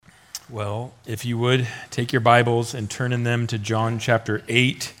Well, if you would, take your Bibles and turn in them to John chapter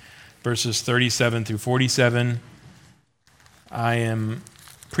 8, verses 37 through 47. I am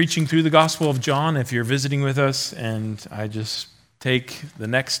preaching through the Gospel of John if you're visiting with us, and I just take the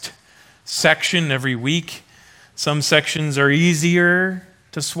next section every week. Some sections are easier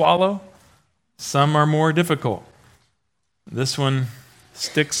to swallow, some are more difficult. This one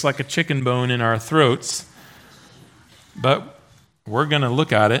sticks like a chicken bone in our throats, but we're going to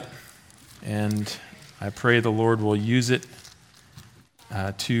look at it. And I pray the Lord will use it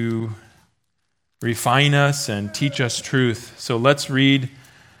to refine us and teach us truth. So let's read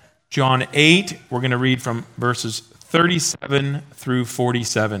John 8. We're going to read from verses 37 through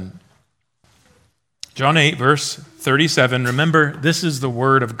 47. John 8, verse 37. Remember, this is the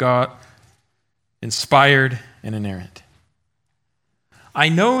word of God, inspired and inerrant. I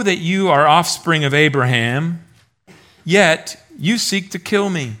know that you are offspring of Abraham, yet you seek to kill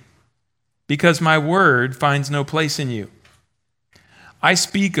me, because my word finds no place in you. I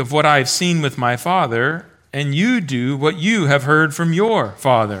speak of what I have seen with my father, and you do what you have heard from your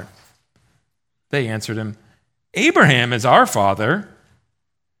father. They answered him, Abraham is our father.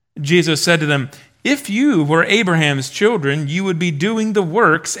 Jesus said to them, if you were Abraham's children, you would be doing the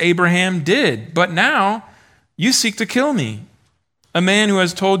works Abraham did. But now you seek to kill me, a man who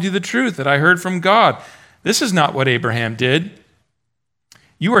has told you the truth that I heard from God. This is not what Abraham did.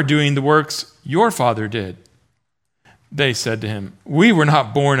 You are doing the works your father did. They said to him, we were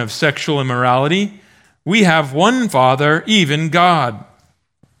not born of sexual immorality. We have one Father, even God.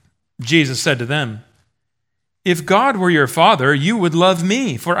 Jesus said to them, if God were your Father, you would love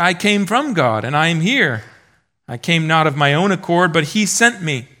me, for I came from God, and I am here. I came not of my own accord, but he sent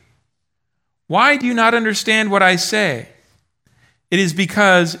me. Why do you not understand what I say? It is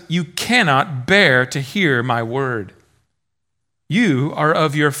because you cannot bear to hear my word. You are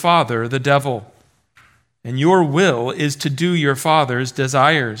of your father, the devil, and your will is to do your father's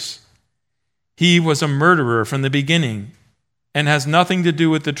desires. He was a murderer from the beginning and has nothing to do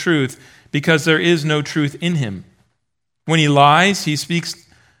with the truth, because there is no truth in him. When he lies, he speaks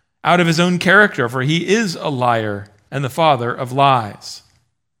out of his own character, for he is a liar and the father of lies.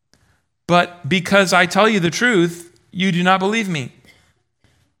 But because I tell you the truth, you do not believe me.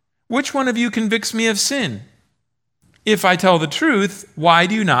 Which one of you convicts me of sin? If I tell the truth, why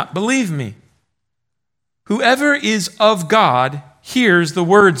do you not believe me? Whoever is of God hears the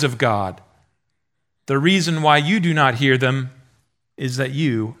words of God. The reason why you do not hear them is that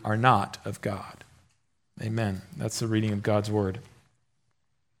you are not of God. Amen. That's the reading of God's word.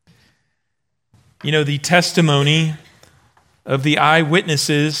 You know, the testimony of the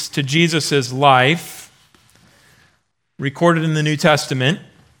eyewitnesses to Jesus' life, recorded in the New Testament,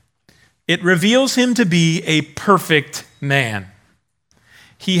 it reveals him to be a perfect man.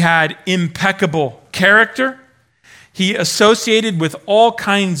 He had impeccable character. He associated with all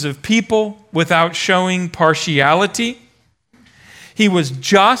kinds of people without showing partiality. He was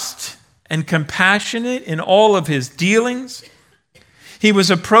just and compassionate in all of his dealings. He was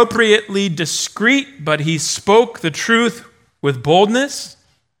appropriately discreet, but he spoke the truth with boldness.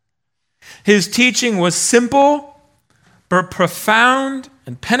 His teaching was simple, but profound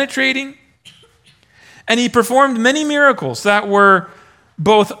and penetrating. And he performed many miracles that were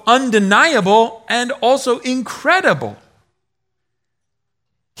both undeniable and also incredible.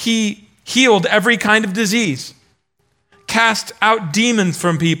 He healed every kind of disease, cast out demons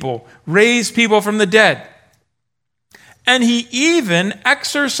from people, raised people from the dead. And he even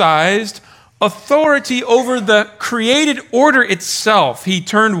exercised authority over the created order itself. He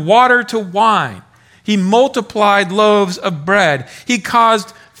turned water to wine. He multiplied loaves of bread. He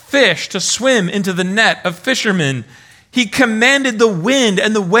caused fish to swim into the net of fishermen. He commanded the wind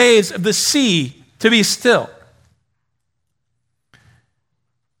and the waves of the sea to be still.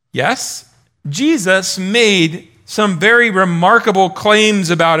 Yes, Jesus made some very remarkable claims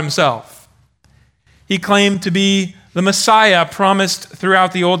about himself. He claimed to be the Messiah promised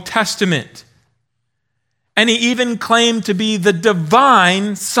throughout the Old Testament. And he even claimed to be the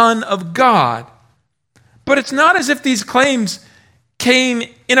divine Son of God. But it's not as if these claims came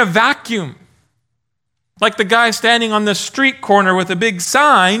in a vacuum, like the guy standing on the street corner with a big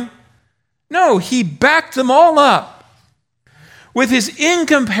sign. No, he backed them all up with his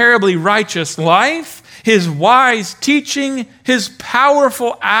incomparably righteous life, his wise teaching, his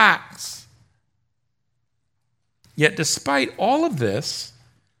powerful acts. Yet despite all of this,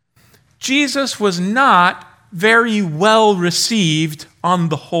 Jesus was not very well received on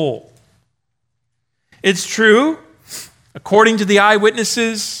the whole. It's true, according to the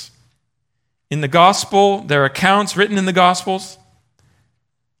eyewitnesses in the gospel, their accounts written in the gospels,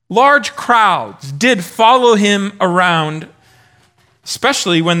 large crowds did follow him around,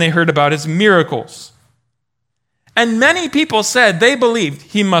 especially when they heard about his miracles. And many people said they believed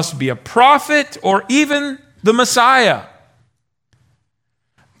he must be a prophet or even the Messiah.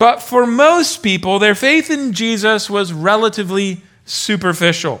 But for most people, their faith in Jesus was relatively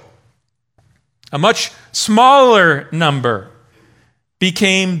superficial. A much smaller number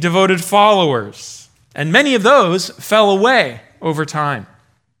became devoted followers, and many of those fell away over time.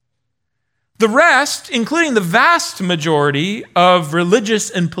 The rest, including the vast majority of religious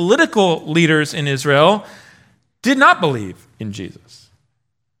and political leaders in Israel, did not believe in Jesus.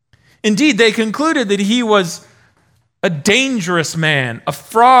 Indeed, they concluded that he was a dangerous man, a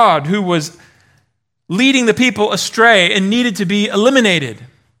fraud who was leading the people astray and needed to be eliminated.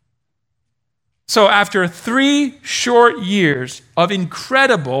 So after 3 short years of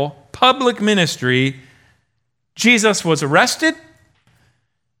incredible public ministry, Jesus was arrested.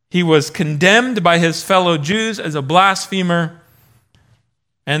 He was condemned by his fellow Jews as a blasphemer,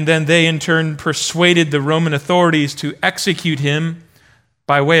 and then they in turn persuaded the Roman authorities to execute him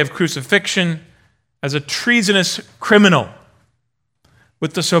by way of crucifixion as a treasonous criminal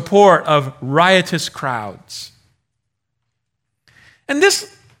with the support of riotous crowds. And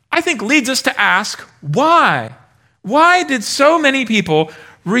this, I think, leads us to ask, why? Why did so many people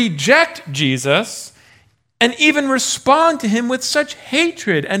reject Jesus and even respond to him with such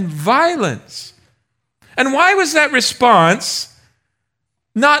hatred and violence? And why was that response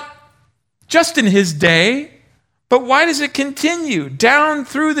not just in his day, but why does it continue down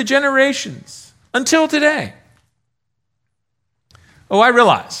through the generations until today? Oh, I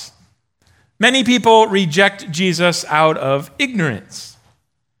realize many people reject Jesus out of ignorance.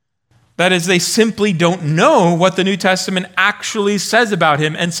 That is, they simply don't know what the New Testament actually says about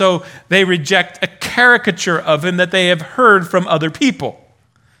him, and so they reject a caricature of him that they have heard from other people.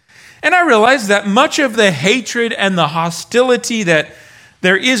 And I realize that much of the hatred and the hostility that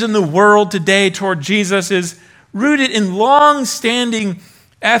there is in the world today toward Jesus is rooted in long-standing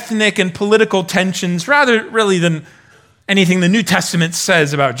ethnic and political tensions, rather really than anything the New Testament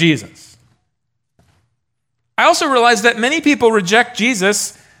says about Jesus. I also realize that many people reject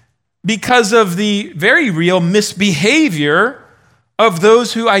Jesus because of the very real misbehavior of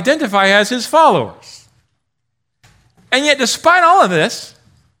those who identify as his followers. And yet, despite all of this,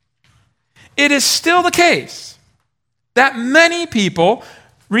 it is still the case that many people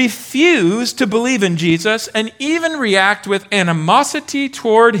refuse to believe in Jesus and even react with animosity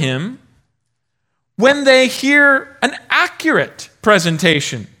toward him when they hear an accurate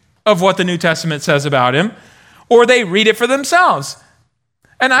presentation of what the New Testament says about him, or they read it for themselves.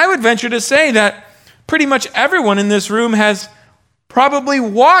 And I would venture to say that pretty much everyone in this room has probably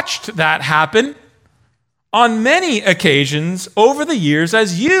watched that happen on many occasions over the years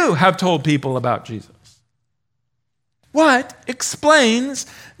as you have told people about Jesus. What explains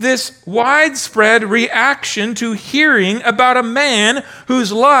this widespread reaction to hearing about a man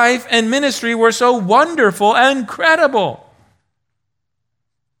whose life and ministry were so wonderful and incredible?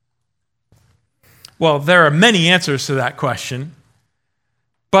 Well, there are many answers to that question,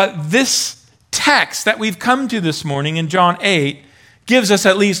 but this text that we've come to this morning in John 8 gives us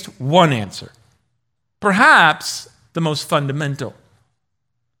at least one answer, perhaps the most fundamental.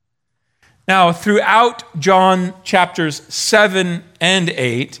 Now, throughout John chapters 7 and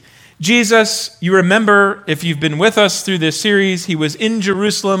 8, Jesus, you remember, if you've been with us through this series, he was in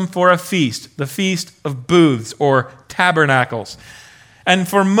Jerusalem for a feast, the Feast of Booths or Tabernacles. And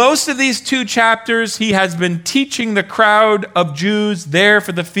for most of these 2 chapters, he has been teaching the crowd of Jews there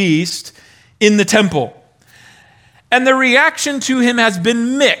for the feast in the temple. And the reaction to him has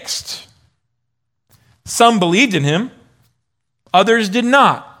been mixed. Some believed in him, others did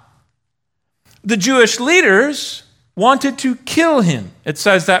not. The Jewish leaders wanted to kill him. It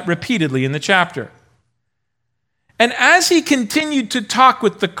says that repeatedly in the chapter. And as he continued to talk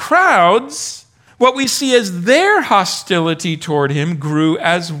with the crowds, what we see is their hostility toward him grew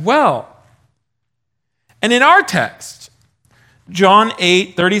as well. And in our text, John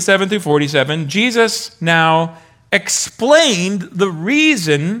 8, 37 through 47, Jesus now explained the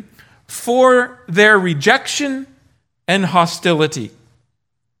reason for their rejection and hostility.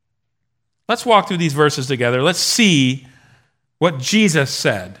 Let's walk through these verses together. Let's see what Jesus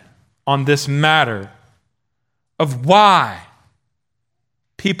said on this matter of why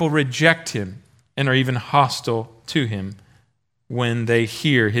people reject him and are even hostile to him when they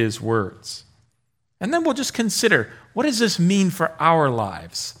hear his words. And then we'll just consider, what does this mean for our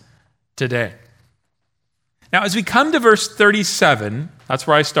lives today? Now, as we come to verse 37, that's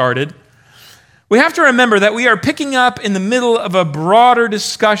where I started, we have to remember that we are picking up in the middle of a broader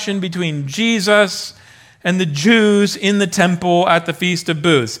discussion between Jesus and the Jews in the temple at the Feast of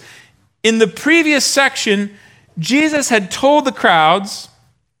Booths. In the previous section, Jesus had told the crowds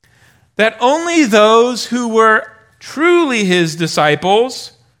that only those who were truly his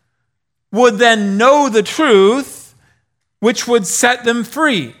disciples would then know the truth, which would set them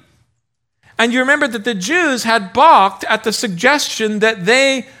free. And you remember that the Jews had balked at the suggestion that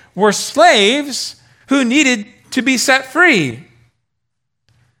they were slaves who needed to be set free,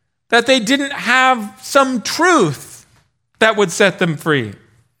 that they didn't have some truth that would set them free.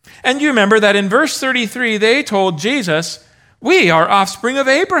 And you remember that in verse 33, they told Jesus, "We are offspring of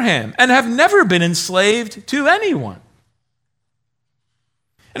Abraham and have never been enslaved to anyone."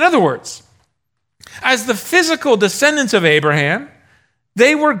 In other words, as the physical descendants of Abraham,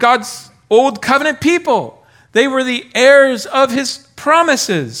 they were God's old covenant people. They were the heirs of his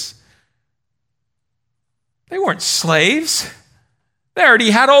promises. They weren't slaves. They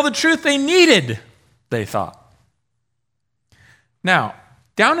already had all the truth they needed, they thought. Now,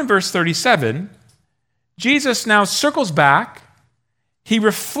 down in verse 37, Jesus now circles back. He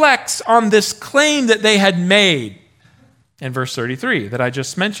reflects on this claim that they had made in verse 33 that I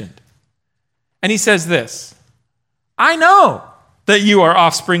just mentioned. And he says this, "I know that you are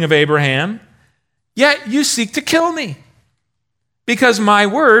offspring of Abraham, yet you seek to kill me, because my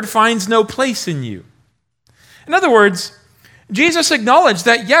word finds no place in you." In other words, Jesus acknowledged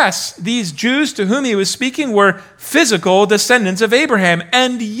that, yes, these Jews to whom he was speaking were physical descendants of Abraham,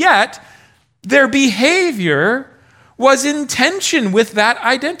 and yet their behavior was in tension with that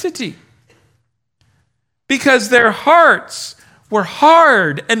identity, because their hearts were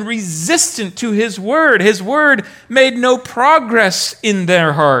hard and resistant to his word. His word made no progress in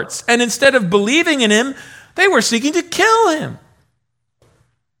their hearts, and instead of believing in him, they were seeking to kill him.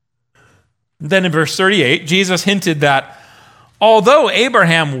 Then in verse 38, Jesus hinted that although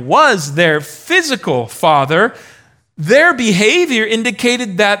Abraham was their physical father, their behavior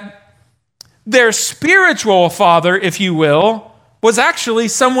indicated that their spiritual father, if you will, was actually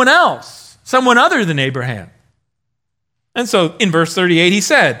someone else, someone other than Abraham. And so in verse 38, he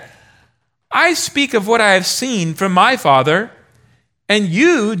said, "I speak of what I have seen from my father, and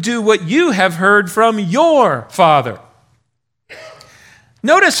you do what you have heard from your father."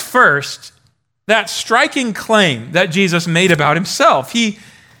 Notice first that striking claim that Jesus made about himself. He's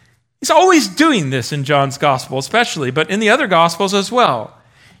always doing this in John's gospel especially, but in the other gospels as well.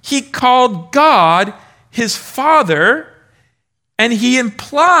 He called God his Father, and he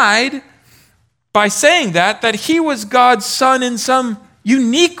implied by saying that he was God's Son in some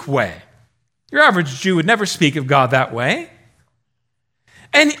unique way. Your average Jew would never speak of God that way.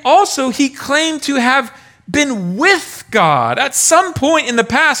 And also he claimed to have been with God at some point in the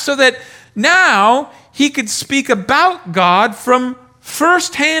past so that now he could speak about God from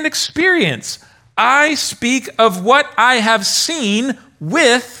firsthand experience. "I speak of what I have seen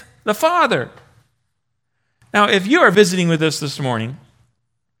with the Father." Now, if you are visiting with us this morning,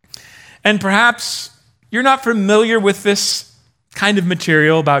 and perhaps you're not familiar with this kind of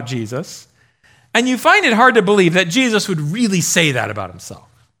material about Jesus, and you find it hard to believe that Jesus would really say that about himself,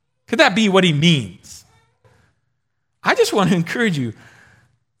 could that be what he means? I just want to encourage you,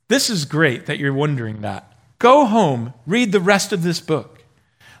 this is great that you're wondering that. Go home, read the rest of this book.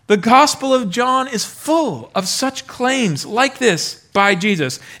 The Gospel of John is full of such claims like this by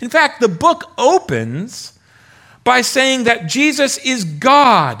Jesus. In fact, the book opens by saying that Jesus is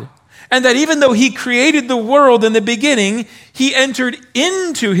God, and that even though he created the world in the beginning, he entered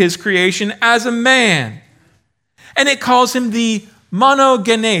into his creation as a man. And it calls him the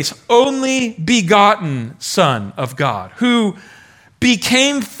monogenes, only begotten Son of God, who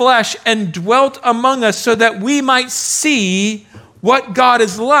became flesh and dwelt among us so that we might see what God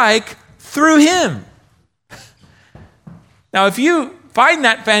is like through him. Now, if you find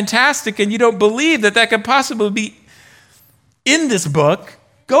that fantastic and you don't believe that could possibly be in this book,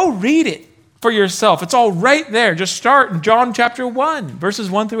 go read it for yourself. It's all right there. Just start in John chapter 1, verses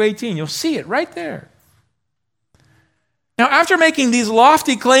 1 through 18. You'll see it right there. Now, after making these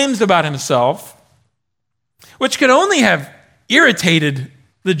lofty claims about himself, which could only have irritated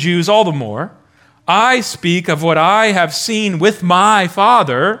the Jews all the more, "I speak of what I have seen with my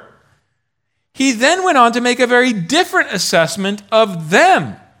Father," he then went on to make a very different assessment of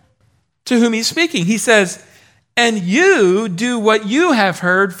them to whom he's speaking. He says, "And you do what you have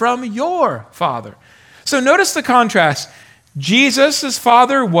heard from your father." So notice the contrast. Jesus'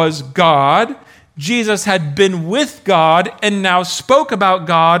 father was God. Jesus had been with God and now spoke about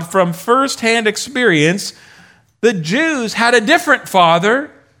God from firsthand experience. The Jews had a different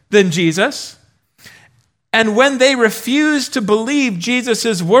father than Jesus. And when they refused to believe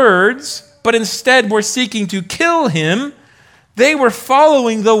Jesus' words, but instead were seeking to kill him, they were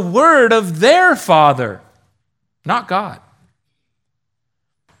following the word of their father, not God.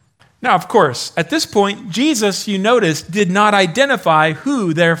 Now, of course, at this point, Jesus, you notice, did not identify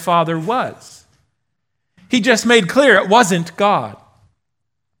who their father was. He just made clear it wasn't God.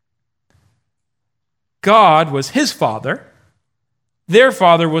 God was his father. Their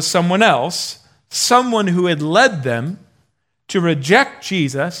father was someone else, someone who had led them to reject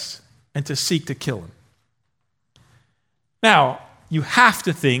Jesus and to seek to kill him. Now, you have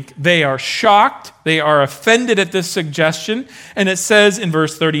to think they are shocked, they are offended at this suggestion, and it says in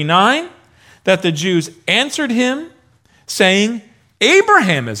verse 39 that the Jews answered him, saying,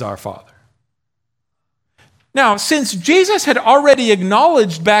 "Abraham is our father." Now, since Jesus had already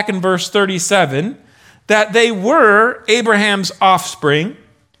acknowledged back in verse 37 that they were Abraham's offspring,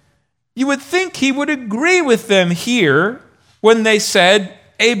 you would think he would agree with them here when they said,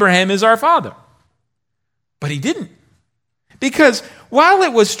 "Abraham is our father." But he didn't. Because while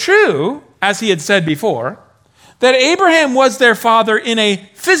it was true, as he had said before, that Abraham was their father in a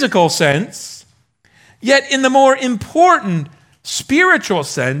physical sense, yet in the more important spiritual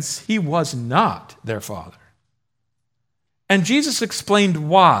sense, he was not their father. And Jesus explained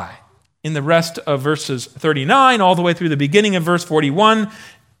why in the rest of verses 39 all the way through the beginning of verse 41.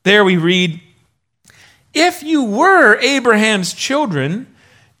 There we read, "If you were Abraham's children,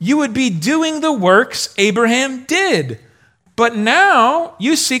 you would be doing the works Abraham did. But now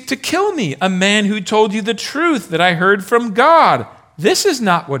you seek to kill me, a man who told you the truth that I heard from God. This is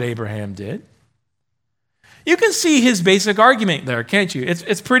not what Abraham did." You can see his basic argument there, can't you?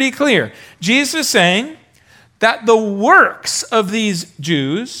 It's pretty clear. Jesus is saying that the works of these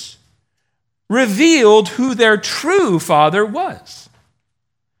Jews revealed who their true father was.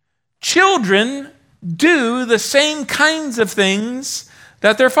 Children do the same kinds of things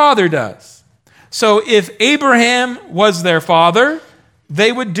that their father does. So if Abraham was their father,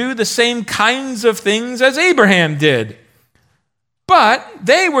 they would do the same kinds of things as Abraham did. But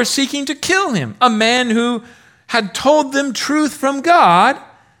they were seeking to kill him, a man who had told them truth from God,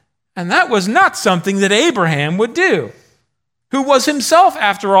 and that was not something that Abraham would do, who was himself,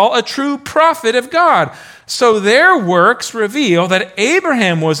 after all, a true prophet of God. So their works reveal that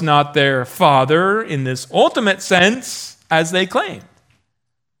Abraham was not their father in this ultimate sense, as they claim.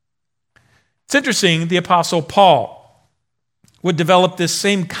 It's interesting, the Apostle Paul would develop this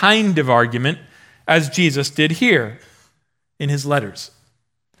same kind of argument as Jesus did here in his letters.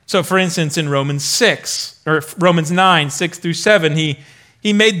 So, for instance, in Romans 9, 6 through 7,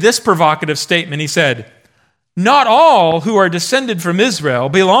 he made this provocative statement. He said, "Not all who are descended from Israel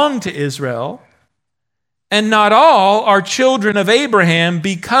belong to Israel, and not all are children of Abraham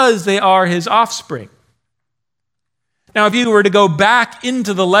because they are his offspring." Now, if you were to go back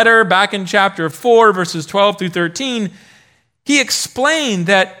into the letter, back in chapter 4, verses 12 through 13, he explained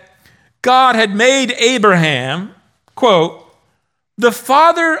that God had made Abraham, quote, "the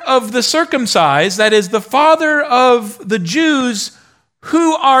father of the circumcised," that is, the father of the Jews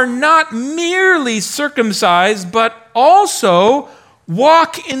who are not merely circumcised, but also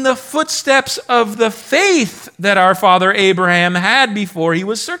walk in the footsteps of the faith that our father Abraham had before he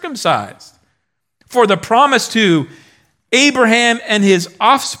was circumcised. For the promise to Abraham and his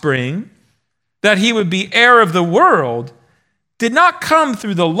offspring, that he would be heir of the world, did not come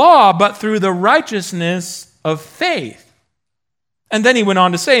through the law, but through the righteousness of faith. And then he went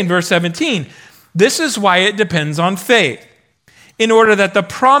on to say in verse 17, "This is why it depends on faith, in order that the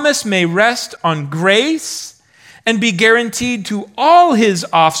promise may rest on grace and be guaranteed to all his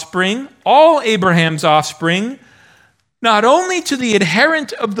offspring, all Abraham's offspring, not only to the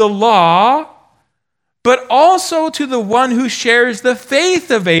adherent of the law, but also to the one who shares the faith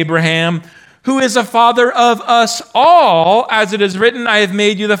of Abraham, who is a father of us all, as it is written, I have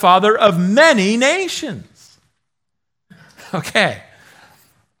made you the father of many nations." Okay.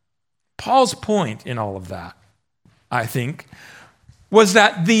 Paul's point in all of that, I think, was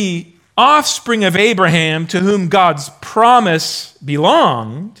that the offspring of Abraham, to whom God's promise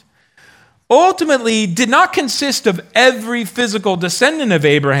belonged, ultimately did not consist of every physical descendant of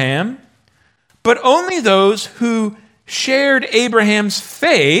Abraham, but only those who shared Abraham's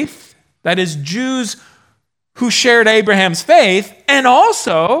faith, that is, Jews who shared Abraham's faith, and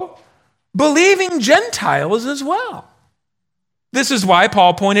also believing Gentiles as well. This is why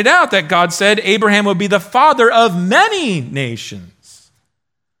Paul pointed out that God said Abraham would be the father of many nations.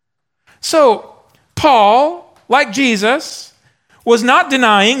 So, Paul, like Jesus, was not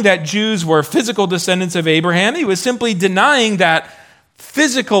denying that Jews were physical descendants of Abraham. He was simply denying that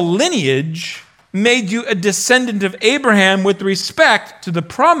physical lineage made you a descendant of Abraham with respect to the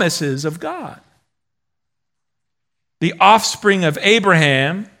promises of God. The offspring of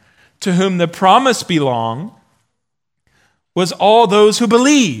Abraham, to whom the promise belonged, was all those who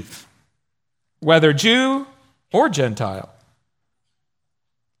believe, whether Jew or Gentile.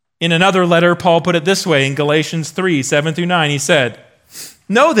 In another letter, Paul put it this way in Galatians 3, 7 through 9. He said,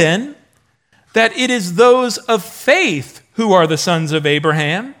 "Know then that it is those of faith who are the sons of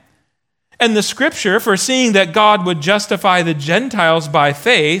Abraham. And the scripture, foreseeing that God would justify the Gentiles by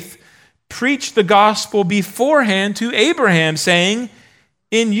faith, preached the gospel beforehand to Abraham, saying,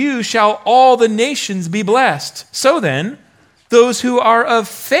 'In you shall all the nations be blessed.' So then, those who are of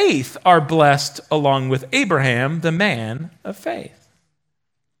faith are blessed along with Abraham, the man of faith."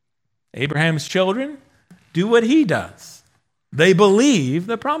 Abraham's children do what he does. They believe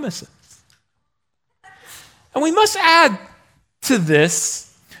the promises. And we must add to this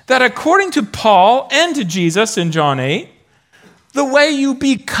that according to Paul and to Jesus in John 8, the way you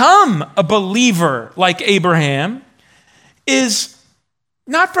become a believer like Abraham is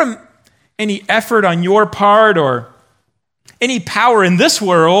not from any effort on your part or any power in this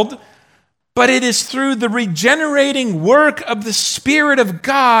world, but it is through the regenerating work of the Spirit of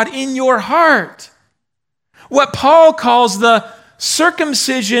God in your heart. What Paul calls the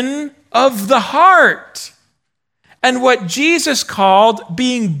circumcision of the heart, and what Jesus called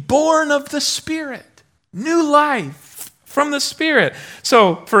being born of the Spirit, new life from the Spirit.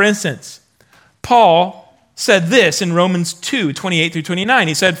 So, for instance, Paul said this in Romans 2, 28 through 29.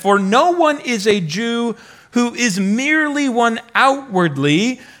 He said, "For no one is a Jew who is merely one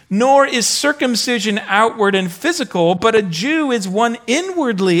outwardly, nor is circumcision outward and physical, but a Jew is one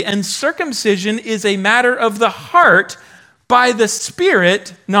inwardly, and circumcision is a matter of the heart by the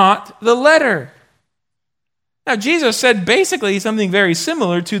Spirit, not the letter." Now, Jesus said basically something very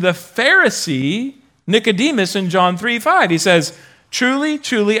similar to the Pharisee Nicodemus in John 3:5. He says, "Truly,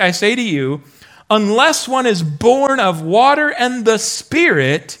 truly, I say to you, unless one is born of water and the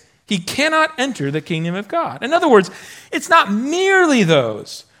Spirit, he cannot enter the kingdom of God." In other words, it's not merely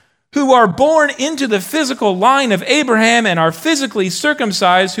those who are born into the physical line of Abraham and are physically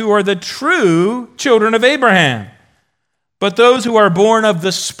circumcised who are the true children of Abraham, but those who are born of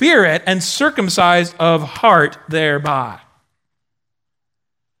the Spirit and circumcised of heart thereby.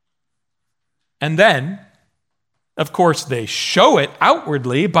 And then, of course, they show it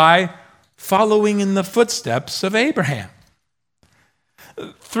outwardly by following in the footsteps of Abraham.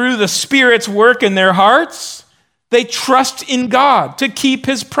 Through the Spirit's work in their hearts, they trust in God to keep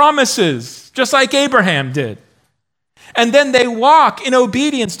his promises, just like Abraham did. And then they walk in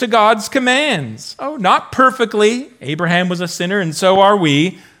obedience to God's commands. Oh, not perfectly. Abraham was a sinner and so are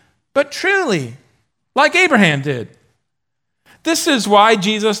we, but truly, like Abraham did. This is why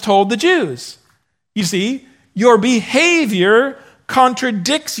Jesus told the Jews, you see, your behavior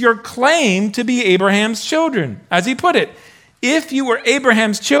contradicts your claim to be Abraham's children. As he put it, if you were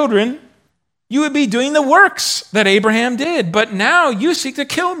Abraham's children, you would be doing the works that Abraham did, but now you seek to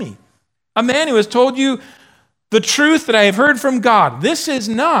kill me, a man who has told you the truth that I have heard from God. This is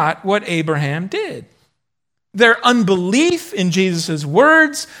not what Abraham did. Their unbelief in Jesus'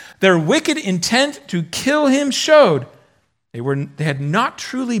 words, their wicked intent to kill him showed they had not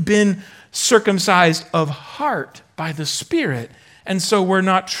truly been circumcised of heart by the Spirit, and so were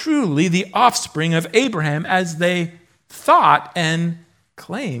not truly the offspring of Abraham as they thought and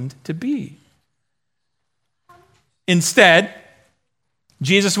claimed to be. Instead,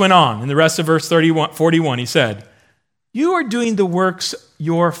 Jesus went on in the rest of verse 41. He said, "You are doing the works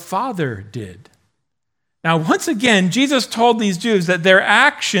your father did." Now, once again, Jesus told these Jews that their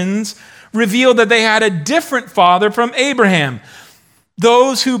actions revealed that they had a different father from Abraham.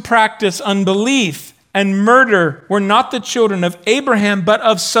 Those who practice unbelief and murder were not the children of Abraham, but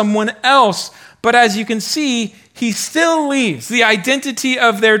of someone else. But as you can see, he still leaves the identity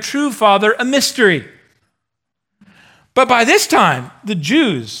of their true father a mystery. But by this time, the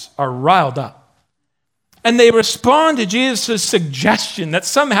Jews are riled up. And they respond to Jesus' suggestion that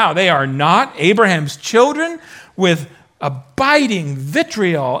somehow they are not Abraham's children with a biting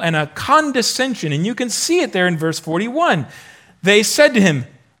vitriol and a condescension. And you can see it there in verse 41. They said to him,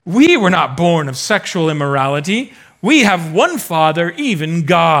 "We were not born of sexual immorality. We have one Father, even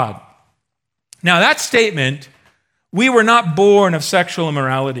God." Now that statement, "we were not born of sexual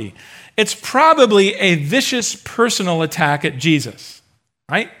immorality," it's probably a vicious personal attack at Jesus,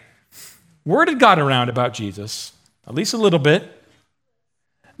 right? Word had got around about Jesus, at least a little bit.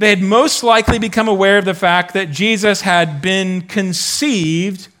 They had most likely become aware of the fact that Jesus had been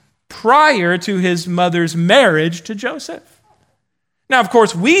conceived prior to his mother's marriage to Joseph. Now, of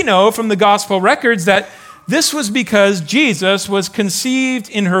course, we know from the gospel records that this was because Jesus was conceived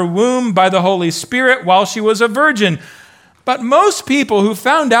in her womb by the Holy Spirit while she was a virgin. But most people who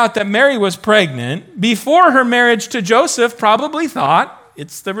found out that Mary was pregnant before her marriage to Joseph probably thought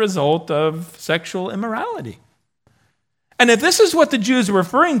it's the result of sexual immorality. And if this is what the Jews are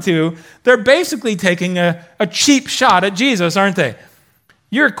referring to, they're basically taking a cheap shot at Jesus, aren't they?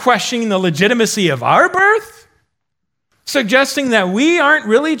 You're questioning the legitimacy of our birth? Suggesting that we aren't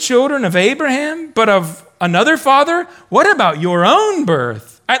really children of Abraham, but of another father? What about your own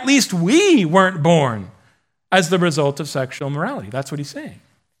birth? At least we weren't born as the result of sexual immorality. That's what he's saying.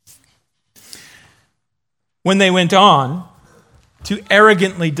 When they went on to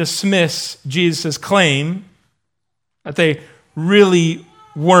arrogantly dismiss Jesus' claim that they really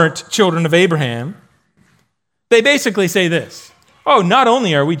weren't children of Abraham, they basically say this: oh, not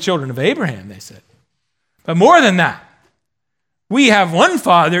only are we children of Abraham, they said, but more than that, we have one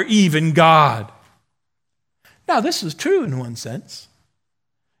Father, even God. Now, this is true in one sense.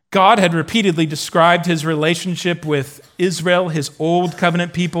 God had repeatedly described his relationship with Israel, his old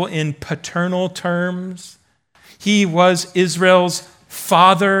covenant people, in paternal terms. He was Israel's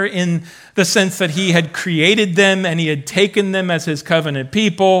father in the sense that he had created them and he had taken them as his covenant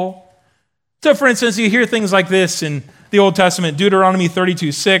people. So, for instance, you hear things like this in the Old Testament. Deuteronomy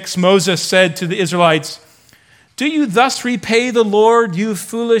 32:6, Moses said to the Israelites, "Do you thus repay the Lord, you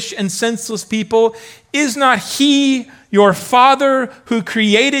foolish and senseless people? Is not he your father who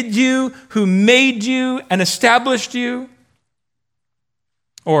created you, who made you and established you?"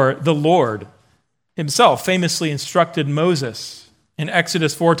 Or the Lord himself famously instructed Moses in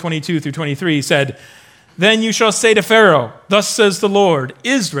Exodus 4:22 through 23. He said, "Then you shall say to Pharaoh, 'Thus says the Lord,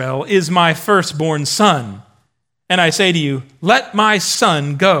 Israel is my firstborn son. And I say to you, let my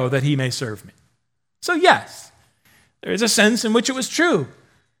son go that he may serve me.'" So yes, there is a sense in which it was true.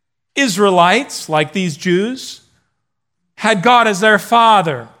 Israelites, like these Jews, had God as their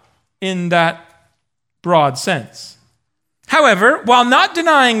father in that broad sense. However, while not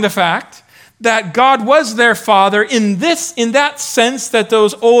denying the fact that God was their father in that sense that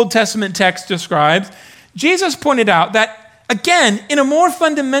those Old Testament texts describe, Jesus pointed out that, again, in a more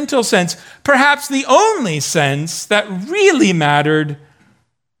fundamental sense, perhaps the only sense that really mattered,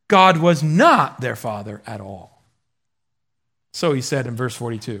 God was not their father at all. So he said in verse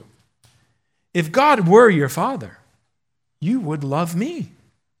 42, "If God were your father, you would love me,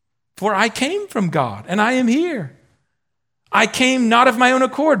 for I came from God, and I am here. I came not of my own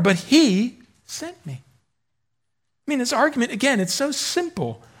accord, but he sent me." I mean, this argument, again, it's so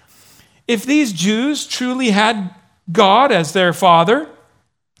simple. If these Jews truly had God as their father,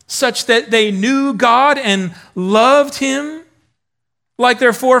 such that they knew God and loved him like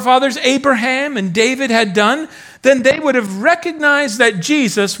their forefathers Abraham and David had done, then they would have recognized that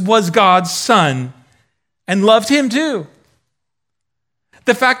Jesus was God's son and loved him too.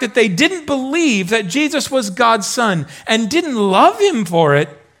 The fact that they didn't believe that Jesus was God's son and didn't love him for it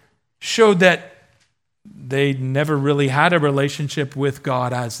showed that they never really had a relationship with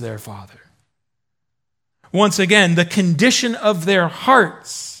God as their father. Once again, the condition of their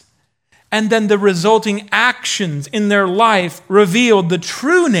hearts and then the resulting actions in their life revealed the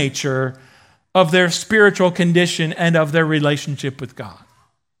true nature of their spiritual condition and of their relationship with God.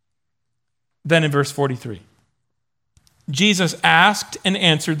 Then in verse 43, Jesus asked and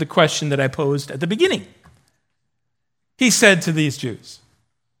answered the question that I posed at the beginning. He said to these Jews,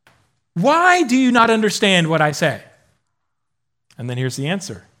 "Why do you not understand what I say?" And then here's the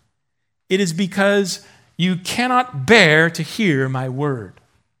answer. "It is because you cannot bear to hear my word."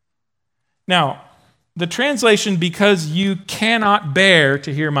 Now, the translation, "because you cannot bear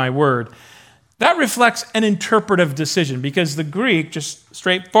to hear my word," that reflects an interpretive decision, because the Greek just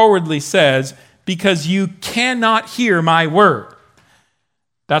straightforwardly says, "because you cannot hear my word."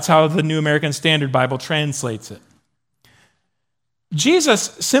 That's how the New American Standard Bible translates it.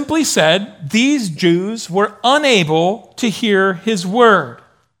 Jesus simply said these Jews were unable to hear his word.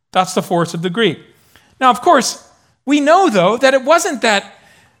 That's the force of the Greek. Now, of course, we know, though, that it wasn't that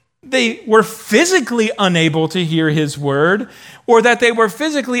they were physically unable to hear his word or that they were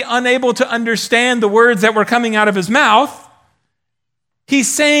physically unable to understand the words that were coming out of his mouth. He's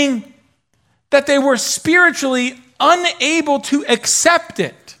saying that they were spiritually unable to accept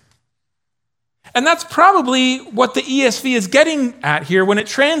it. And that's probably what the ESV is getting at here when it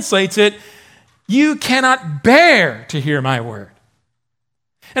translates it, "You cannot bear to hear my word."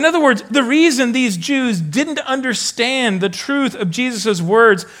 In other words, the reason these Jews didn't understand the truth of Jesus'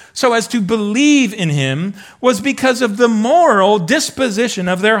 words so as to believe in him was because of the moral disposition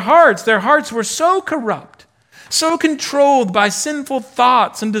of their hearts. Their hearts were so corrupt. so controlled by sinful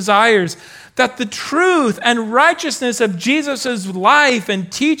thoughts and desires that the truth and righteousness of Jesus' life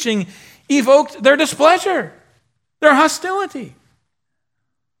and teaching evoked their displeasure, their hostility.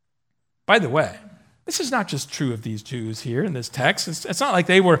 By the way, this is not just true of these Jews here in this text. It's not like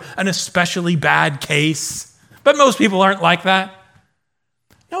they were an especially bad case, but most people aren't like that.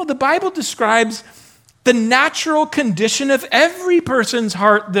 No, the Bible describes the natural condition of every person's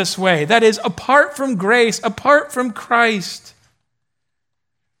heart this way. That is, apart from grace, apart from Christ.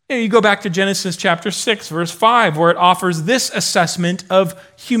 You go back to Genesis chapter 6, verse 5, where it offers this assessment of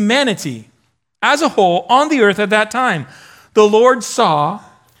humanity as a whole on the earth at that time. The Lord saw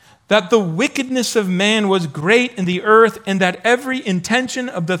that the wickedness of man was great in the earth, and that every intention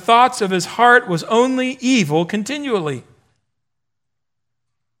of the thoughts of his heart was only evil continually.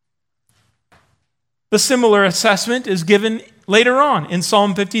 The similar assessment is given later on in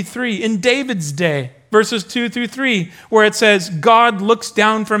Psalm 53, in David's day, verses 2 through 3, where it says, God looks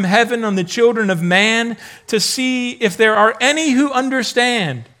down from heaven on the children of man to see if there are any who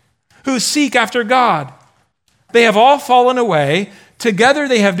understand, who seek after God. They have all fallen away. Together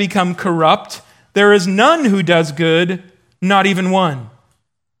they have become corrupt. There is none who does good, not even one.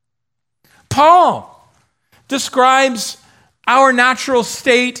 Paul describes our natural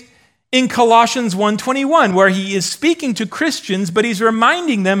state in Colossians 1:21, where he is speaking to Christians, but he's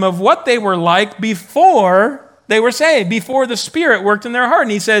reminding them of what they were like before they were saved, before the Spirit worked in their heart.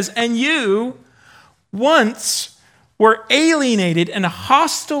 And he says, and you once were alienated and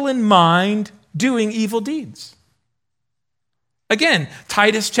hostile in mind, doing evil deeds. Again,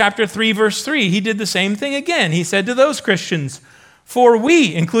 Titus chapter 3, verse 3, he did the same thing again. He said to those Christians, for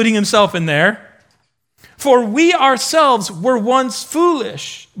we, including himself in there, for we ourselves were once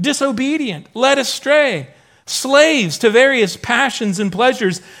foolish, disobedient, led astray, slaves to various passions and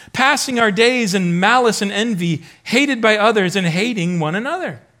pleasures, passing our days in malice and envy, hated by others and hating one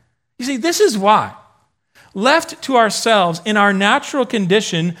another. You see, this is why, left to ourselves in our natural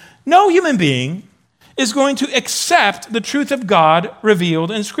condition, no human being is going to accept the truth of God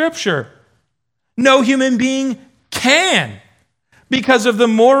revealed in Scripture. No human being can, because of the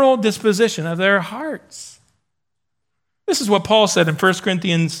moral disposition of their hearts. This is what Paul said in 1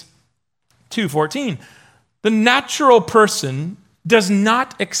 Corinthians 2:14. The natural person does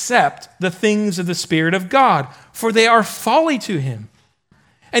not accept the things of the Spirit of God, for they are folly to him.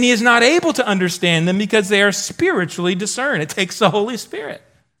 And he is not able to understand them because they are spiritually discerned. It takes the Holy Spirit.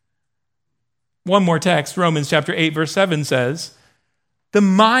 One more text, Romans chapter 8, verse 7 says, the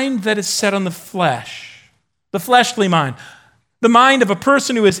mind that is set on the flesh, the fleshly mind, the mind of a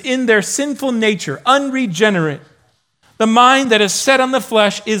person who is in their sinful nature, unregenerate, the mind that is set on the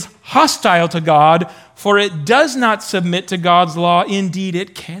flesh is hostile to God, for it does not submit to God's law. Indeed,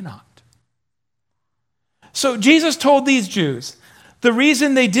 it cannot. So Jesus told these Jews, the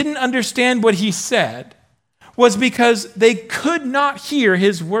reason they didn't understand what he said was because they could not hear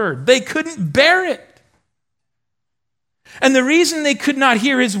his word. They couldn't bear it. And the reason they could not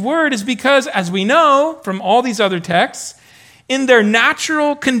hear his word is because, as we know from all these other texts, in their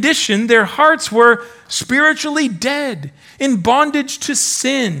natural condition, their hearts were spiritually dead, in bondage to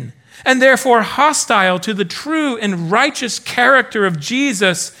sin, and therefore hostile to the true and righteous character of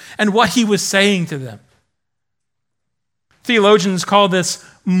Jesus and what he was saying to them. Theologians call this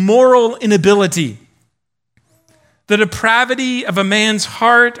moral inability. The depravity of a man's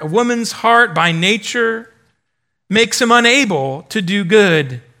heart, a woman's heart by nature, makes him unable to do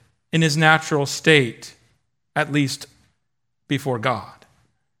good in his natural state, at least before God.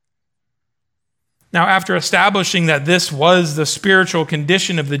 Now, after establishing that this was the spiritual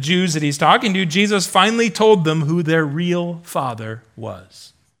condition of the Jews that he's talking to, Jesus finally told them who their real father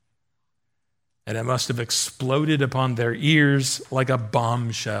was. And it must have exploded upon their ears like a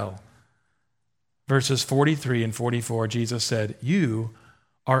bombshell. Verses 43 and 44, Jesus said, you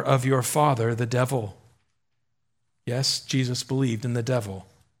are of your father, the devil. Yes, Jesus believed in the devil.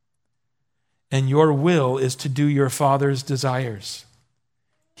 And your will is to do your father's desires.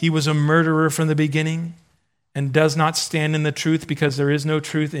 He was a murderer from the beginning and does not stand in the truth because there is no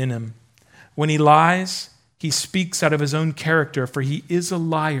truth in him. When he lies, he speaks out of his own character, for he is a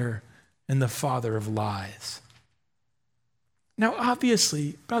liar and the father of lies. Now,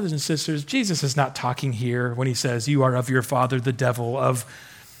 obviously, brothers and sisters, Jesus is not talking here when he says, you are of your father, the devil, of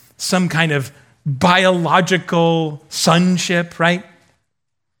some kind of biological sonship, right?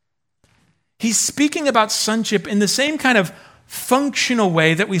 He's speaking about sonship in the same kind of functional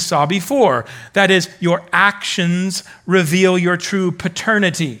way that we saw before. That is, your actions reveal your true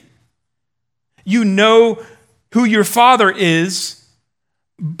paternity. You know who your father is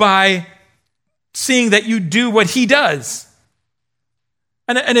by seeing that you do what he does.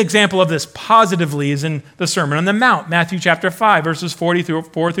 An example of this positively is in the Sermon on the Mount, Matthew chapter 5, verses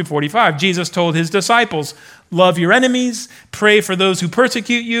 44 through 45. Jesus told his disciples, love your enemies, pray for those who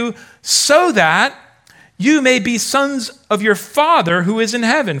persecute you, so that you may be sons of your Father who is in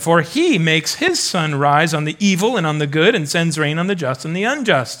heaven. For he makes his sun rise on the evil and on the good and sends rain on the just and the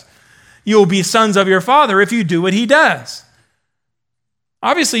unjust. You will be sons of your Father if you do what he does.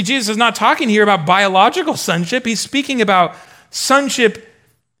 Obviously, Jesus is not talking here about biological sonship. He's speaking about sonship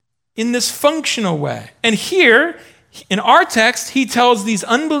in this functional way. And here, in our text, he tells these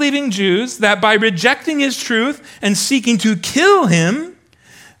unbelieving Jews that by rejecting his truth and seeking to kill him,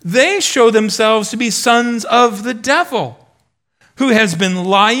 they show themselves to be sons of the devil, who has been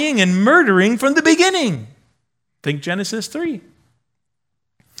lying and murdering from the beginning. Think Genesis 3.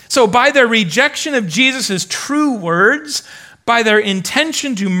 So by their rejection of Jesus' true words, by their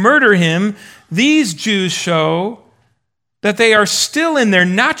intention to murder him, these Jews show that they are still in their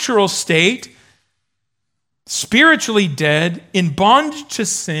natural state, spiritually dead, in bondage to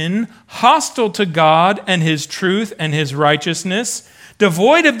sin, hostile to God and his truth and his righteousness,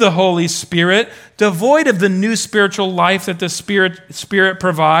 devoid of the Holy Spirit, devoid of the new spiritual life that the Spirit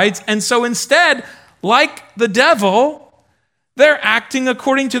provides. And so instead, like the devil, they're acting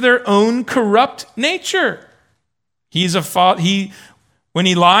according to their own corrupt nature. When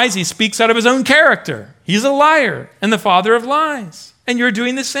he lies, he speaks out of his own character. He's a liar and the father of lies. And you're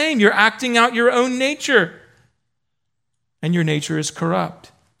doing the same. You're acting out your own nature. And your nature is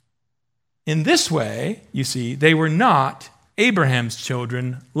corrupt. In this way, you see, they were not Abraham's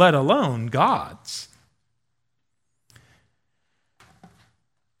children, let alone God's.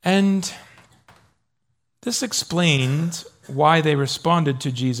 And this explains why they responded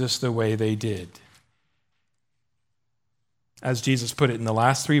to Jesus the way they did. As Jesus put it in the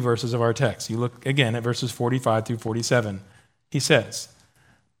last 3 verses of our text. You look again at verses 45 through 47. He says,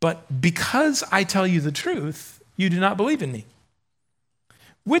 but because I tell you the truth, you do not believe in me.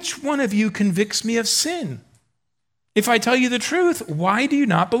 Which one of you convicts me of sin? If I tell you the truth, why do you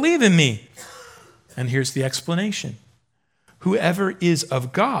not believe in me? And here's the explanation. Whoever is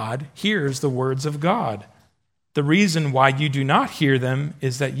of God hears the words of God. The reason why you do not hear them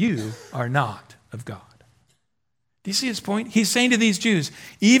is that you are not of God. Do you see his point? He's saying to these Jews,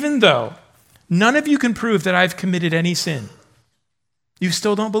 even though none of you can prove that I've committed any sin, you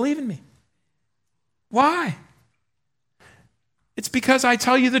still don't believe in me. Why? It's because I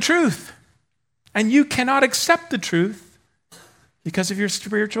tell you the truth, and you cannot accept the truth because of your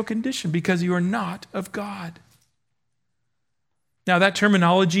spiritual condition, because you are not of God. Now, that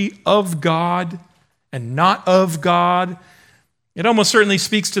terminology, of God and not of God, it almost certainly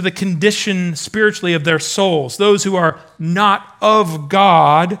speaks to the condition spiritually of their souls. Those who are not of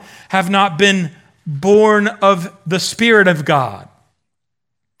God have not been born of the Spirit of God.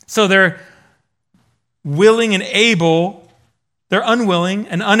 So they're unwilling and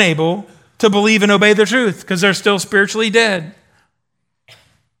unable to believe and obey the truth because they're still spiritually dead.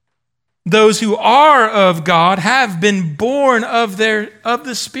 Those who are of God have been born of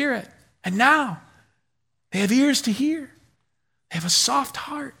the Spirit. And now they have ears to hear. They have a soft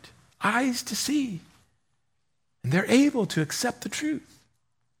heart, eyes to see, and they're able to accept the truth.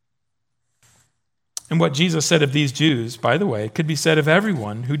 And what Jesus said of these Jews, by the way, could be said of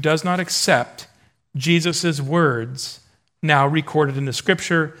everyone who does not accept Jesus' words now recorded in the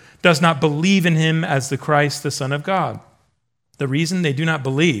Scripture, does not believe in him as the Christ, the Son of God. The reason they do not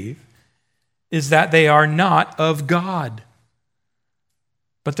believe is that they are not of God,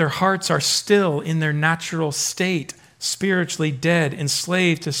 but their hearts are still in their natural state, spiritually dead,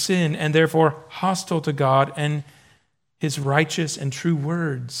 enslaved to sin, and therefore hostile to God and his righteous and true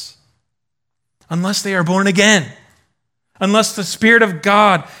words. Unless they are born again, unless the Spirit of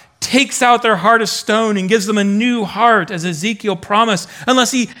God takes out their heart of stone and gives them a new heart, as Ezekiel promised,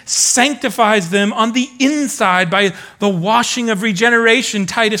 unless he sanctifies them on the inside by the washing of regeneration,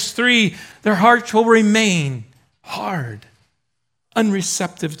 Titus 3, their hearts will remain hard,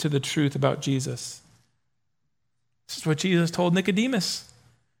 unreceptive to the truth about Jesus. This is what Jesus told Nicodemus.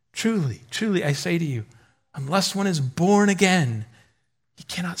 Truly, truly, I say to you, unless one is born again, he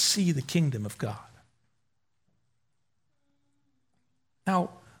cannot see the kingdom of God.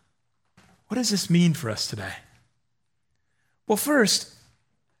 Now, what does this mean for us today? Well, first,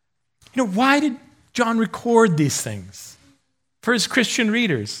 why did John record these things for his Christian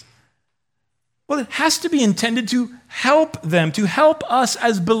readers? Well, it has to be intended to help them, to help us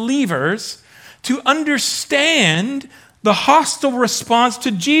as believers to understand the hostile response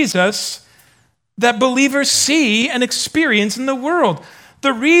to Jesus that believers see and experience in the world.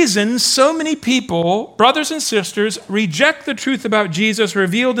 The reason so many people, brothers and sisters, reject the truth about Jesus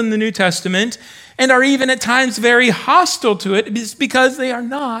revealed in the New Testament and are even at times very hostile to it is because they are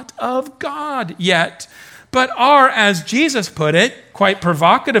not of God yet, but are, as Jesus put it, quite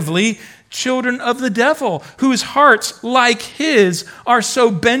provocatively, children of the devil, whose hearts, like his, are so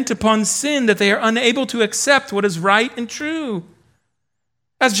bent upon sin that they are unable to accept what is right and true.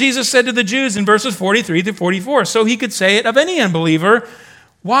 As Jesus said to the Jews in verses 43 to 44, so he could say it of any unbeliever,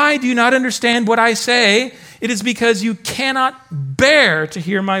 why do you not understand what I say? It is because you cannot bear to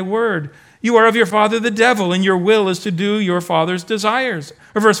hear my word. You are of your father the devil, and your will is to do your father's desires.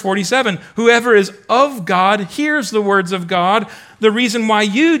 Or verse 47, whoever is of God hears the words of God. The reason why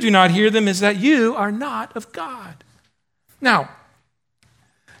you do not hear them is that you are not of God. Now,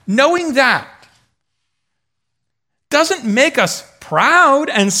 knowing that doesn't make us proud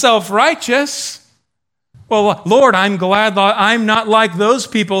and self-righteous. Well, Lord, I'm glad that I'm not like those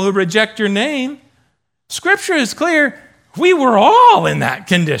people who reject your name. Scripture is clear. We were all in that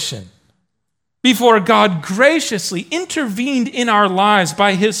condition before God graciously intervened in our lives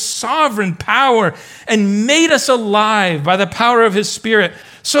by his sovereign power and made us alive by the power of his Spirit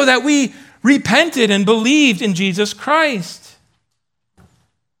so that we repented and believed in Jesus Christ.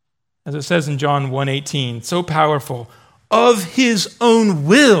 As it says in John 1:18, so powerful, of his own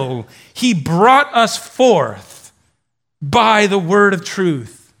will, he brought us forth by the word of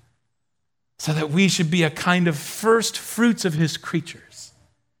truth, so that we should be a kind of first fruits of his creatures.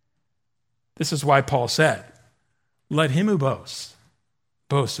 This is why Paul said, let him who boasts,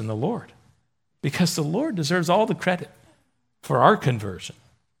 boast in the Lord, because the Lord deserves all the credit for our conversion.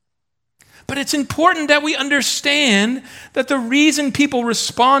 But it's important that we understand that the reason people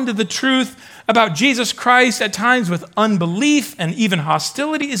respond to the truth about Jesus Christ at times with unbelief and even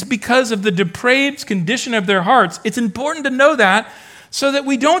hostility is because of the depraved condition of their hearts. It's important to know that so that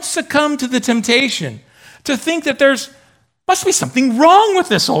we don't succumb to the temptation to think that must be something wrong with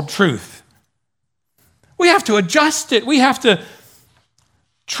this old truth. We have to adjust it. We have to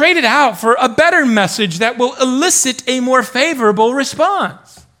trade it out for a better message that will elicit a more favorable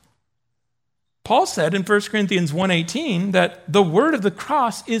response. Paul said in 1 Corinthians 1:18 that the word of the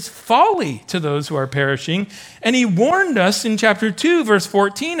cross is folly to those who are perishing. And he warned us in chapter 2, verse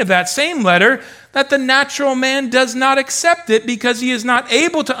 14 of that same letter that the natural man does not accept it because he is not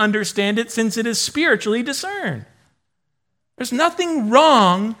able to understand it since it is spiritually discerned. There's nothing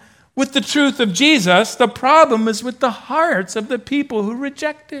wrong with the truth of Jesus. The problem is with the hearts of the people who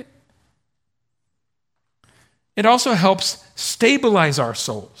reject it. It also helps stabilize our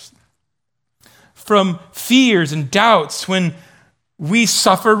souls from fears and doubts when we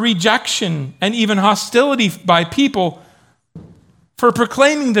suffer rejection and even hostility by people for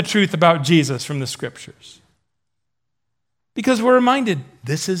proclaiming the truth about Jesus from the Scriptures. Because we're reminded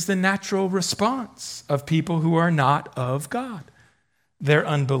this is the natural response of people who are not of God. Their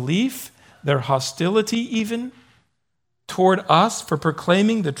unbelief, their hostility even toward us for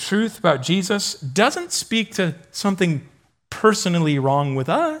proclaiming the truth about Jesus doesn't speak to something personally wrong with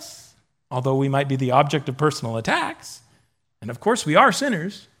us, although we might be the object of personal attacks. And of course, we are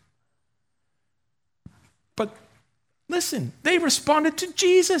sinners. But listen, they responded to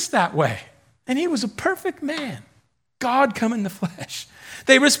Jesus that way. And he was a perfect man. God come in the flesh.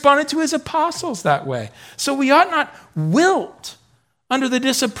 They responded to his apostles that way. So we ought not wilt under the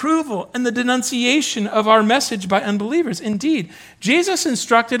disapproval and the denunciation of our message by unbelievers. Indeed, Jesus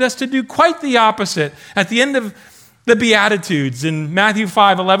instructed us to do quite the opposite. At the end of the Beatitudes in Matthew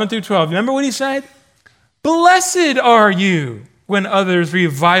 5:11 through 12. Remember what he said? Blessed are you when others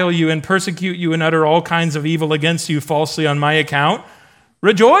revile you and persecute you and utter all kinds of evil against you falsely on my account.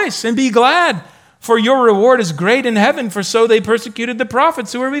 Rejoice and be glad, for your reward is great in heaven, for so they persecuted the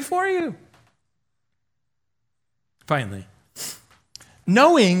prophets who were before you. Finally,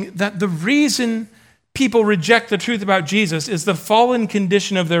 knowing that the reason people reject the truth about Jesus is the fallen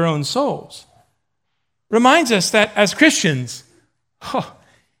condition of their own souls reminds us that as Christians,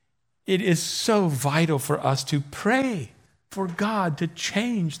 it is so vital for us to pray for God to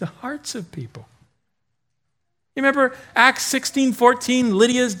change the hearts of people. You remember Acts 16:14,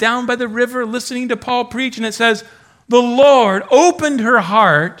 Lydia's down by the river listening to Paul preach, and it says, the Lord opened her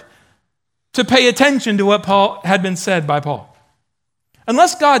heart to pay attention to what had been said by Paul.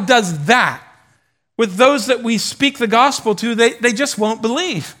 Unless God does that with those that we speak the gospel to, they just won't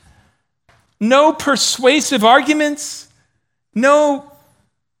believe. No persuasive arguments, no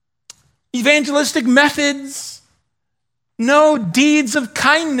evangelistic methods, no deeds of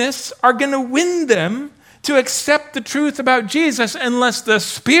kindness are going to win them to accept the truth about Jesus unless the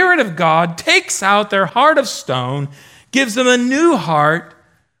Spirit of God takes out their heart of stone, gives them a new heart,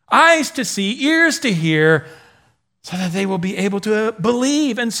 eyes to see, ears to hear, so that they will be able to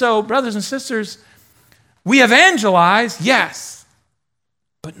believe. And so, brothers and sisters, we evangelize, yes,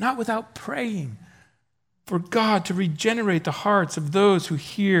 but not without praying for God to regenerate the hearts of those who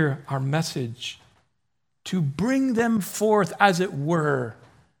hear our message, to bring them forth, as it were,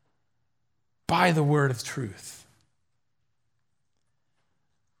 by the word of truth.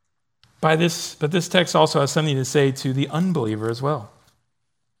 But this text also has something to say to the unbeliever as well.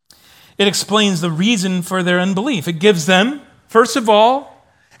 It explains the reason for their unbelief. It gives them, first of all,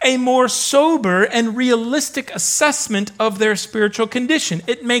 a more sober and realistic assessment of their spiritual condition.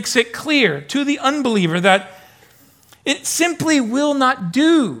 It makes it clear to the unbeliever that it simply will not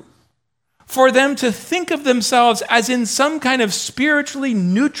do for them to think of themselves as in some kind of spiritually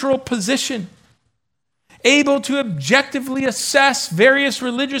neutral position, able to objectively assess various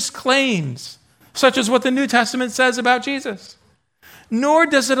religious claims, such as what the New Testament says about Jesus. Nor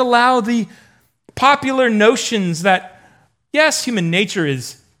does it allow the popular notions that, yes, human nature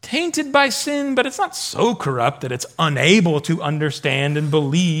is tainted by sin, but it's not so corrupt that it's unable to understand and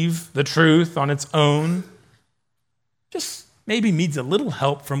believe the truth on its own. Just maybe needs a little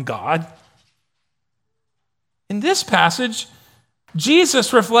help from God. In this passage,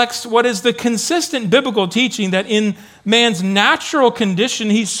 Jesus reflects what is the consistent biblical teaching that in man's natural condition,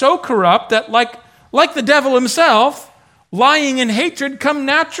 he's so corrupt that like the devil himself, lying and hatred come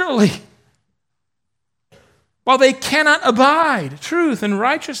naturally, while they cannot abide truth and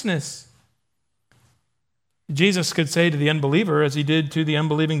righteousness. Jesus could say to the unbeliever, as he did to the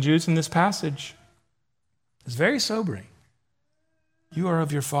unbelieving Jews in this passage, it's very sobering. You are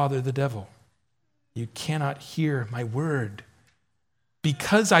of your father, the devil. You cannot hear my word.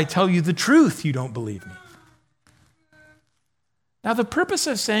 Because I tell you the truth, you don't believe me. Now, the purpose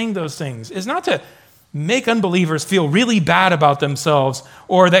of saying those things is not to make unbelievers feel really bad about themselves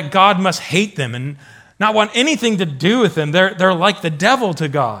or that God must hate them and not want anything to do with them. They're like the devil to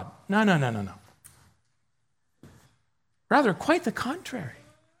God. No. Rather, quite the contrary.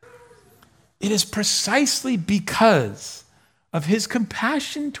 It is precisely because of his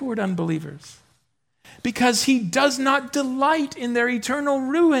compassion toward unbelievers, because he does not delight in their eternal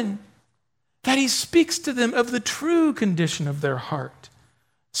ruin, that he speaks to them of the true condition of their heart,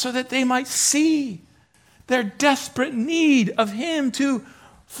 so that they might see their desperate need of him to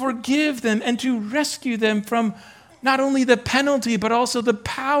forgive them and to rescue them from not only the penalty, but also the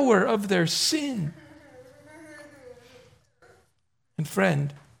power of their sin. And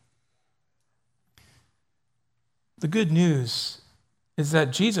friend, the good news is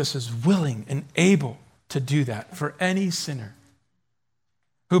that Jesus is willing and able to do that for any sinner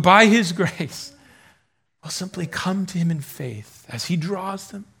who by his grace will simply come to him in faith as he draws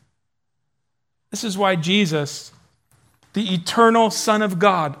them. This is why Jesus, the eternal Son of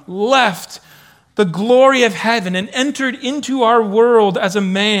God, left the glory of heaven and entered into our world as a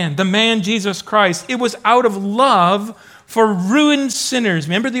man, the man Jesus Christ. It was out of love for ruined sinners.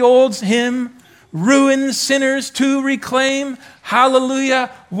 Remember the old hymn, ruined sinners to reclaim?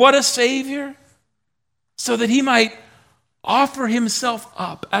 Hallelujah, what a Savior. So that he might offer himself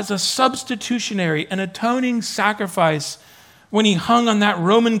up as a substitutionary and atoning sacrifice when he hung on that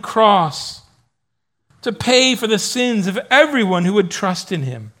Roman cross to pay for the sins of everyone who would trust in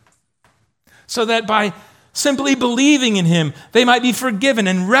him, so that by simply believing in him, they might be forgiven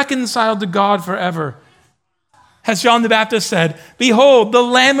and reconciled to God forever. As John the Baptist said, behold, the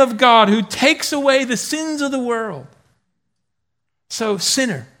Lamb of God who takes away the sins of the world. So,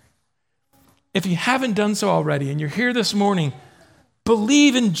 sinner, if you haven't done so already and you're here this morning,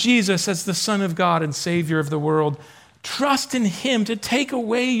 believe in Jesus as the Son of God and Savior of the world. Trust in him to take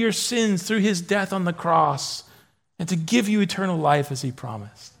away your sins through his death on the cross and to give you eternal life as he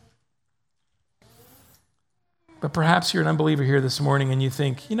promised. But perhaps you're an unbeliever here this morning and you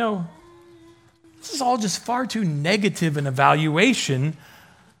think, this is all just far too negative an evaluation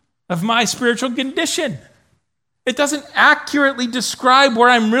of my spiritual condition. It doesn't accurately describe where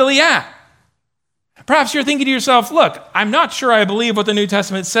I'm really at. Perhaps you're thinking to yourself, look, I'm not sure I believe what the New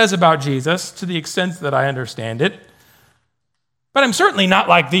Testament says about Jesus to the extent that I understand it. But I'm certainly not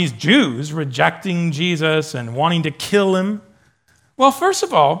like these Jews rejecting Jesus and wanting to kill him. Well, first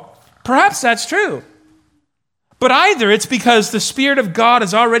of all, perhaps that's true. But either it's because the Spirit of God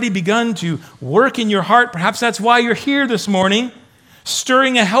has already begun to work in your heart. Perhaps that's why you're here this morning,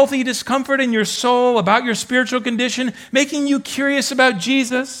 stirring a healthy discomfort in your soul about your spiritual condition, making you curious about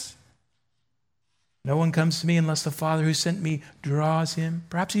Jesus. No one comes to me unless the Father who sent me draws him.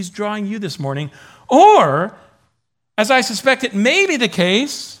 Perhaps he's drawing you this morning. Or, as I suspect it may be the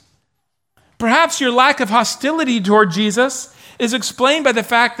case, Perhaps your lack of hostility toward Jesus is explained by the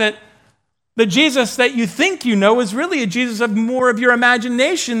fact that the Jesus that you think you know is really a Jesus of more of your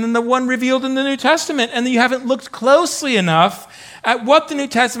imagination than the one revealed in the New Testament, and that you haven't looked closely enough at what the New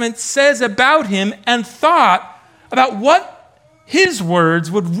Testament says about him and thought about what his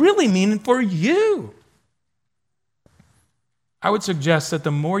words would really mean for you. I would suggest that the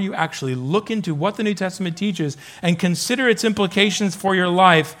more you actually look into what the New Testament teaches and consider its implications for your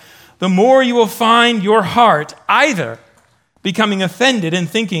life, the more you will find your heart either becoming offended and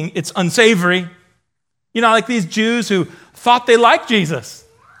thinking it's unsavory, like these Jews who thought they liked Jesus.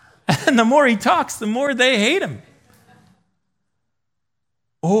 And the more he talks, the more they hate him.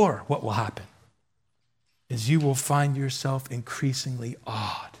 Or what will happen is you will find yourself increasingly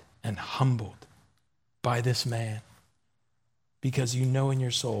awed and humbled by this man, because you know in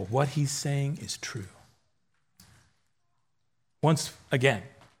your soul what he's saying is true. Once again,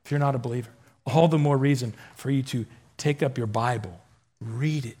 if you're not a believer, all the more reason for you to take up your Bible,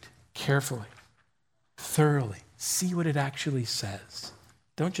 read it carefully, thoroughly, see what it actually says.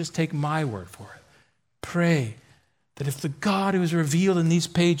 Don't just take my word for it. Pray that if the God who is revealed in these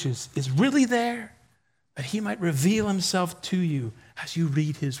pages is really there, that he might reveal himself to you as you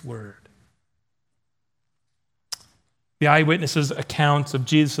read his word. The eyewitnesses' accounts of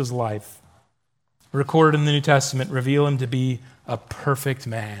Jesus' life, recorded in the New Testament, reveal him to be a perfect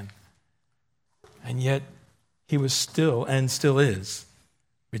man. And yet, he was still, and still is,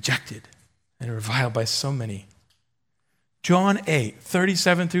 rejected and reviled by so many. John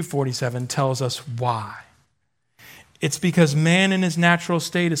 8:37-47 tells us why. It's because man in his natural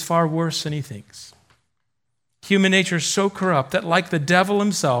state is far worse than he thinks. Human nature is so corrupt that, like the devil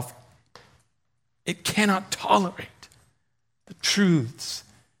himself, it cannot tolerate the truths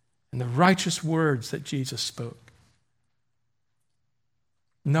and the righteous words that Jesus spoke.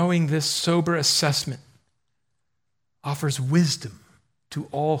 Knowing this sober assessment offers wisdom to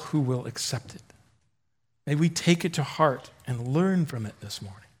all who will accept it. May we take it to heart and learn from it this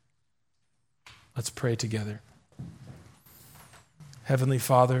morning. Let's pray together. Heavenly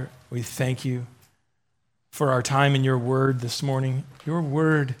Father, we thank you for our time in your word this morning. Your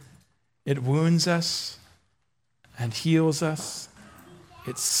word, it wounds us and heals us.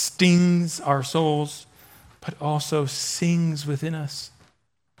 It stings our souls, but also sings within us.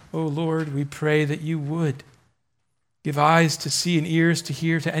 Oh Lord, we pray that you would give eyes to see and ears to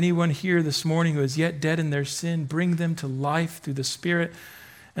hear to anyone here this morning who is yet dead in their sin. Bring them to life through the Spirit.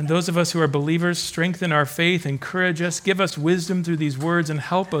 And those of us who are believers, strengthen our faith, encourage us, give us wisdom through these words, and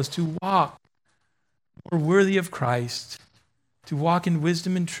help us to walk more worthy of Christ, to walk in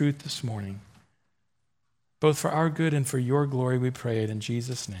wisdom and truth this morning. Both for our good and for your glory, we pray it in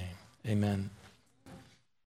Jesus' name. Amen.